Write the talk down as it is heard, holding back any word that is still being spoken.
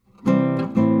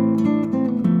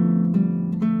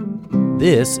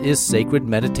This is Sacred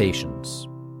Meditations.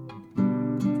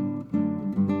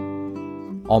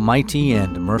 Almighty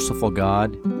and merciful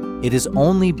God, it is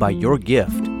only by your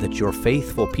gift that your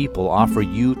faithful people offer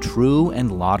you true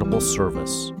and laudable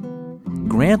service.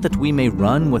 Grant that we may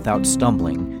run without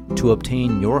stumbling to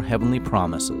obtain your heavenly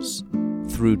promises.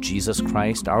 Through Jesus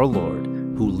Christ our Lord,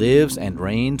 who lives and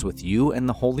reigns with you and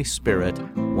the Holy Spirit,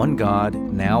 one God,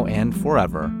 now and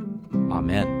forever.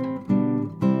 Amen.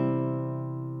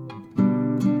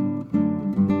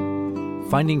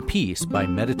 Finding peace by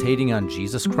meditating on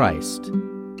Jesus Christ.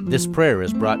 This prayer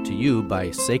is brought to you by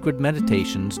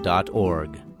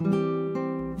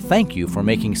sacredmeditations.org. Thank you for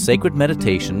making Sacred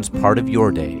Meditations part of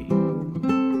your day.